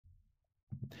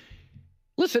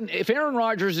Listen, if Aaron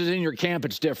Rodgers is in your camp,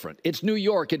 it's different. It's New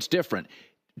York, it's different.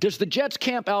 Does the Jets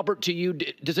camp, Albert, to you,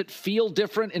 does it feel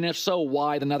different? And if so,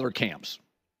 why than other camps?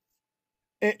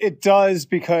 It does,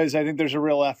 because I think there's a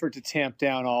real effort to tamp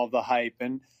down all of the hype.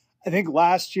 And I think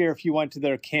last year, if you went to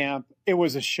their camp, it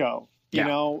was a show. You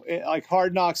know, like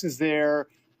Hard Knocks is there.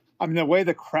 I mean, the way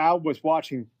the crowd was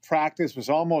watching practice was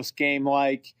almost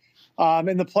game-like.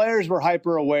 And the players were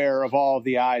hyper aware of all of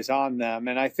the eyes on them.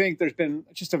 And I think there's been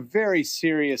just a very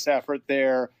serious effort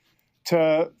there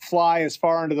to fly as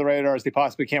far under the radar as they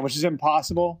possibly can, which is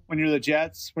impossible when you're the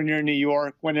Jets, when you're in New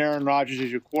York, when Aaron Rodgers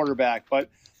is your quarterback. But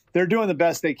they're doing the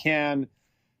best they can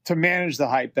to manage the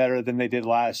hype better than they did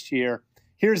last year.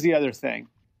 Here's the other thing.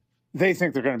 They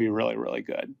think they're going to be really, really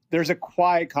good. There's a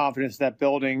quiet confidence in that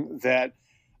building that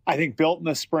I think built in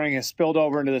the spring has spilled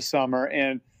over into the summer.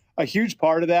 And a huge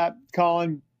part of that,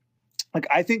 Colin, like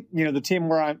I think, you know, the team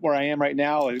where I am right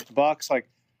now, like the Bucs, like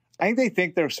I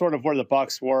think they're sort of where the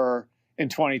Bucs were in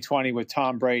 2020 with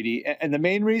Tom Brady. And the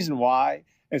main reason why,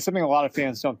 and something a lot of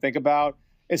fans don't think about,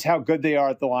 is how good they are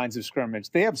at the lines of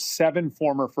scrimmage. They have 7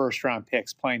 former first-round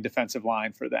picks playing defensive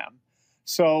line for them.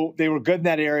 So they were good in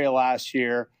that area last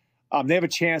year. They have a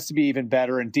chance to be even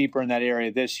better and deeper in that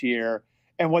area this year.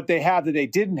 And what they have that they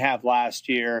didn't have last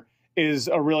year is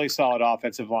a really solid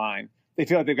offensive line. They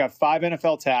feel like they've got 5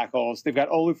 NFL tackles. They've got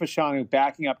Olu Fashanu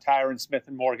backing up Tyron Smith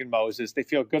and Morgan Moses. They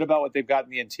feel good about what they've got in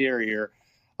the interior.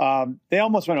 They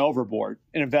almost went overboard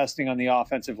in investing on the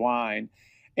offensive line.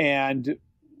 And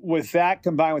with that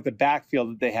combined with the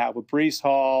backfield that they have with Breece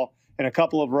Hall and a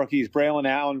couple of rookies, Braylon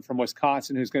Allen from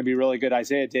Wisconsin, who's going to be really good,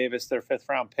 Isaiah Davis, their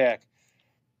 5th-round pick,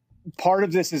 part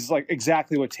of this is like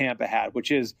exactly what Tampa had,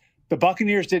 which is the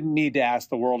Buccaneers didn't need to ask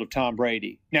the world of Tom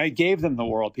Brady. Now, he gave them the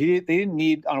world. They didn't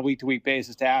need on a week-to-week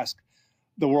basis to ask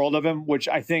the world of him, which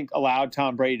I think allowed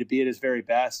Tom Brady to be at his very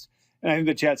best. And I think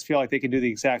the Jets feel like they can do the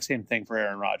exact same thing for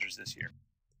Aaron Rodgers this year.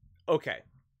 Okay,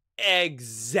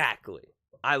 exactly.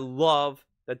 I love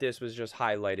that this was just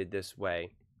highlighted this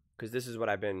way, because this is what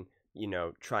I've been, you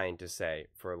know, trying to say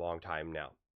for a long time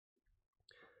now.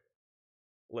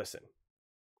 Listen,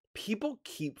 people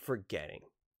keep forgetting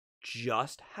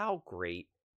just how great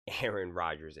Aaron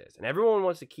Rodgers is. And everyone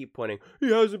wants to keep pointing,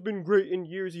 he hasn't been great in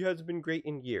years, he hasn't been great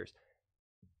in years.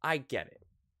 I get it.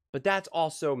 But that's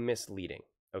also misleading,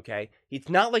 okay? It's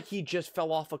not like he just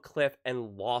fell off a cliff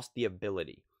and lost the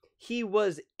ability. He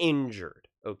was injured,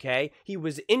 okay? He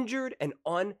was injured and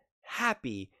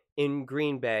unhappy in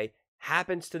Green Bay.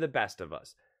 Happens to the best of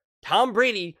us. Tom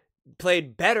Brady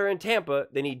played better in Tampa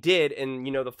than he did in,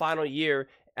 you know, the final year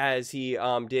as he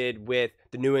did with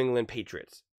the New England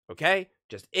Patriots, okay?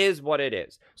 Just is what it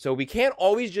is. So we can't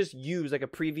always just use like a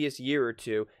previous year or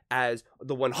two as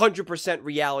the 100%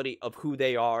 reality of who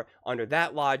they are. Under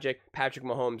that logic, Patrick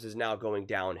Mahomes is now going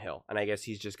downhill. And I guess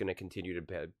he's just going to continue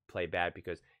to play bad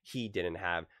because he didn't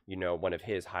have, you know, one of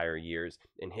his higher years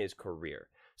in his career.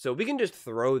 So we can just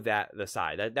throw that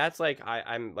aside. That's like,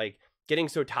 I'm like getting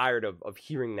so tired of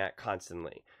hearing that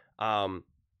constantly.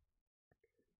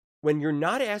 When you're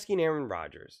not asking Aaron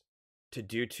Rodgers to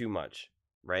do too much,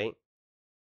 right?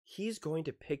 He's going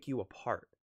to pick you apart.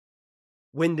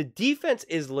 When the defense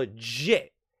is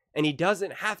legit and he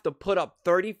doesn't have to put up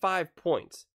 35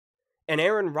 points and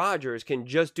Aaron Rodgers can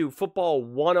just do football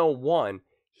 101,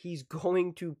 he's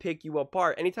going to pick you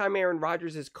apart. Anytime Aaron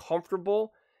Rodgers is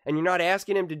comfortable and you're not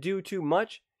asking him to do too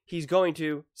much, he's going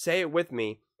to, say it with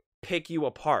me, pick you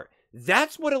apart.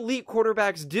 That's what elite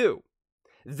quarterbacks do.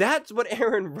 That's what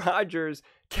Aaron Rodgers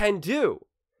can do.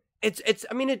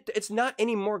 It's not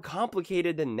any more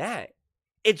complicated than that.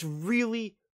 It's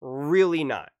really, really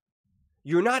not.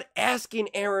 You're not asking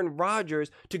Aaron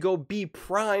Rodgers to go be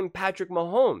prime Patrick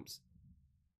Mahomes.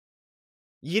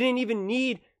 You didn't even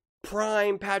need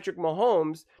prime Patrick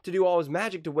Mahomes to do all his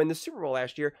magic to win the Super Bowl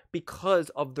last year because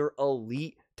of their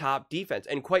elite top defense.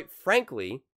 And quite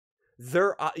frankly,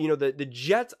 the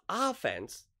Jets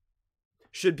offense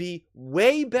should be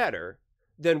way better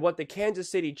than what the Kansas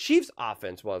City Chiefs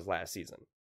offense was last season.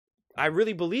 I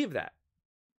really believe that.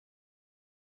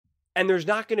 And there's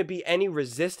not going to be any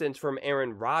resistance from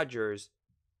Aaron Rodgers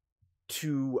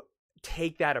to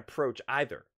take that approach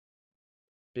either.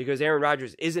 Because Aaron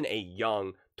Rodgers isn't a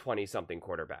young 20-something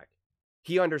quarterback.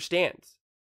 He understands.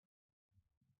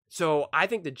 So I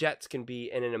think the Jets can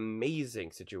be in an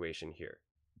amazing situation here.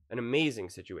 An amazing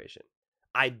situation.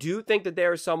 I do think that they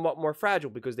are somewhat more fragile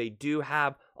because they do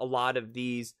have a lot of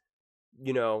these,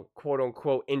 you know, quote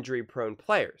unquote injury prone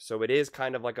players. So it is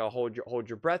kind of like a hold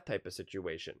your breath type of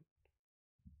situation.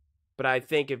 But I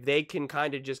think if they can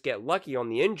kind of just get lucky on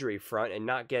the injury front and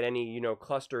not get any,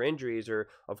 cluster injuries or,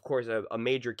 of course, a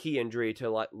major key injury to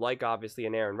like obviously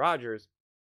an Aaron Rodgers,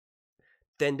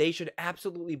 then they should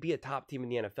absolutely be a top team in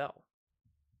the NFL.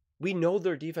 We know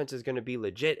their defense is going to be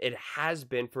legit. It has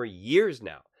been for years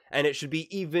now, and it should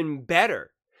be even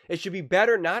better. It should be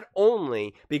better not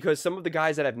only because some of the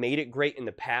guys that have made it great in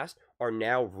the past are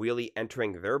now really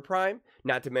entering their prime,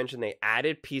 not to mention they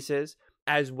added pieces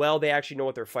as well. They actually know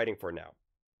what they're fighting for now.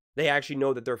 They actually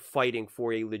know that they're fighting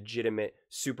for a legitimate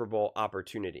Super Bowl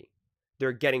opportunity.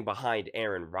 They're getting behind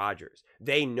Aaron Rodgers.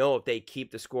 They know if they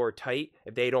keep the score tight,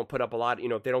 if they don't put up a lot,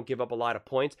 if they don't give up a lot of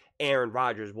points, Aaron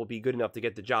Rodgers will be good enough to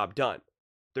get the job done.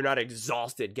 They're not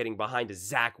exhausted getting behind a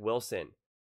Zach Wilson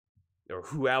or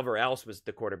whoever else was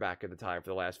the quarterback at the time for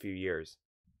the last few years.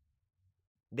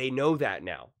 They know that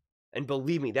now. And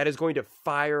believe me, that is going to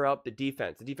fire up the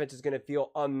defense. The defense is going to feel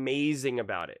amazing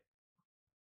about it.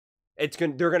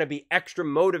 They're going to be extra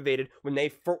motivated when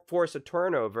they force a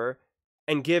turnover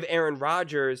and give Aaron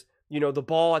Rodgers, the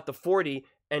ball at the 40,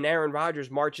 and Aaron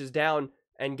Rodgers marches down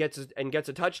and gets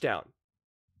a touchdown.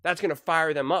 That's going to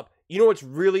fire them up. You know what's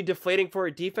really deflating for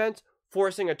a defense?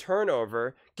 Forcing a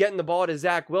turnover, getting the ball to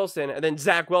Zach Wilson, and then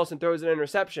Zach Wilson throws an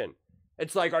interception.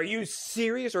 It's like, are you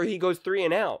serious? Or he goes 3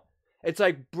 and out. It's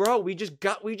like, bro, we just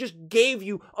gave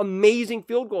you amazing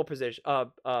field position,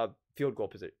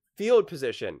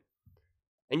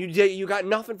 and you got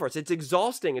nothing for us. It's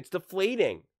exhausting. It's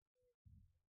deflating.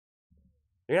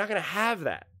 You're not going to have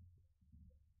that.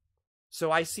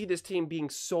 So I see this team being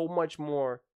so much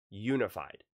more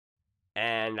unified.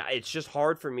 And it's just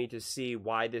hard for me to see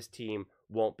why this team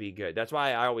won't be good. That's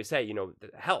why I always say,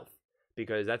 health.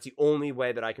 Because that's the only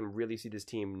way that I can really see this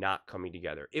team not coming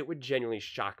together. It would genuinely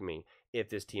shock me if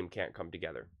this team can't come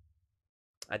together.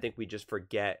 I think we just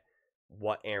forget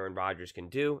what Aaron Rodgers can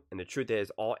do. And the truth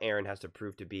is, all Aaron has to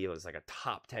prove to be is like a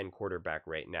top 10 quarterback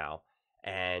right now.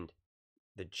 And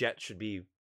the Jets should be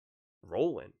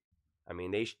rolling. I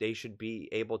mean, they should be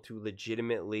able to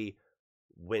legitimately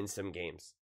win some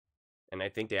games. And I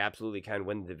think they absolutely can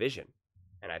win the division.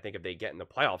 And I think if they get in the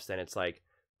playoffs, then it's like,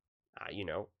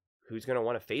 who's going to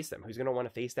want to face them? Who's going to want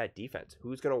to face that defense?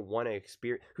 Who's going to want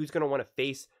to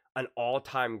face an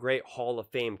all-time great Hall of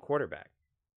Fame quarterback?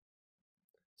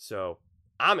 So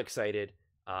I'm excited.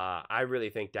 I really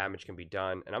think damage can be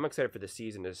done. And I'm excited for the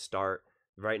season to start.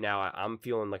 Right now, I'm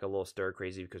feeling like a little stir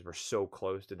crazy because we're so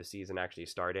close to the season actually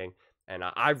starting. And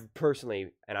I've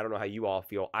personally, and I don't know how you all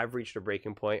feel, I've reached a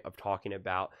breaking point of talking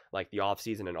about like the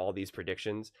offseason and all these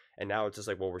predictions. And now it's just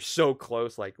like, well, we're so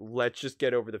close. Like, let's just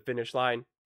get over the finish line.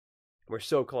 We're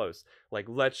so close. Like,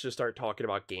 let's just start talking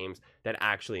about games that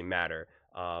actually matter.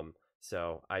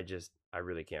 So I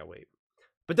really can't wait.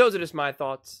 But those are just my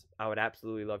thoughts. I would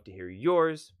absolutely love to hear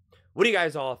yours. What do you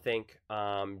guys all think?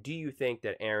 Do you think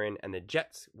that Aaron and the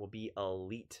Jets will be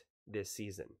elite this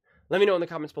season? Let me know in the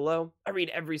comments below. I read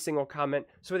every single comment,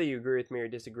 so whether you agree with me or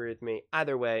disagree with me,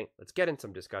 either way, let's get in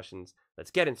some discussions,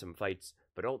 let's get in some fights,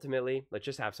 but ultimately, let's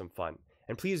just have some fun.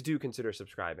 And please do consider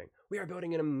subscribing. We are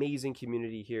building an amazing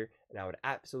community here, and I would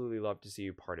absolutely love to see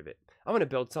you part of it. I want to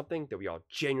build something that we all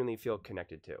genuinely feel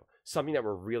connected to, something that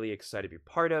we're really excited to be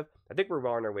part of. I think we're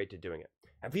well on our way to doing it.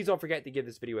 And please don't forget to give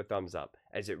this video a thumbs up,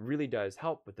 as it really does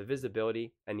help with the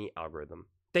visibility and the algorithm.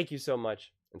 Thank you so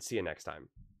much, and see you next time.